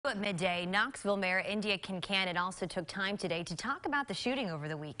At midday, Knoxville Mayor Indya Kincannon also took time today to talk about the shooting over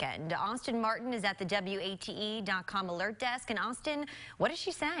the weekend. Austin Martin is at the WATE.com alert desk. And Austin, what is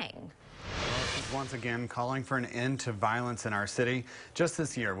she saying? Well, she's once again calling for an end to violence in our city. Just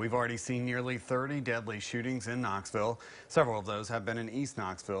this year, we've already seen nearly 30 deadly shootings in Knoxville. Several of those have been in East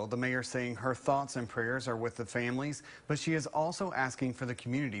Knoxville. The mayor saying her thoughts and prayers are with the families, but she is also asking for the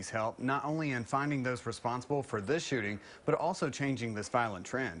community's help, not only in finding those responsible for this shooting, but also changing this violent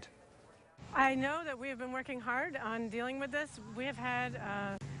trend. I know that we have been working hard on dealing with this. We have had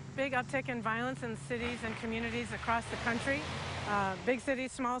a big uptick in violence in cities and communities across the country, big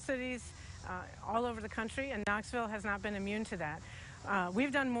cities, small cities, all over the country, and Knoxville has not been immune to that.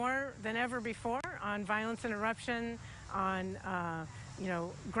 We've done more than ever before on violence interruption, on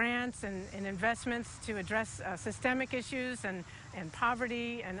grants and investments to address systemic issues and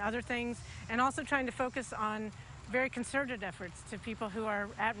poverty and other things, and also trying to focus on very concerted efforts to people who are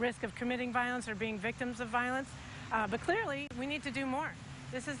at risk of committing violence or being victims of violence. But clearly, we need to do more.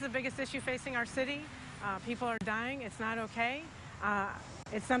 This is the biggest issue facing our city. People are dying. It's not okay.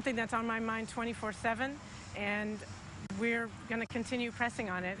 It's something that's on my mind 24/7, and we're going to continue pressing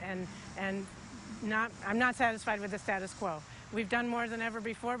on it. I'm not satisfied with the status quo. We've done more than ever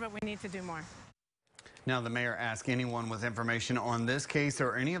before, but we need to do more. Now, the mayor asked anyone with information on this case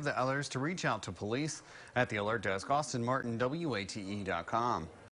or any of the others to reach out to police at the alert desk. Austin Martin, WATE.com.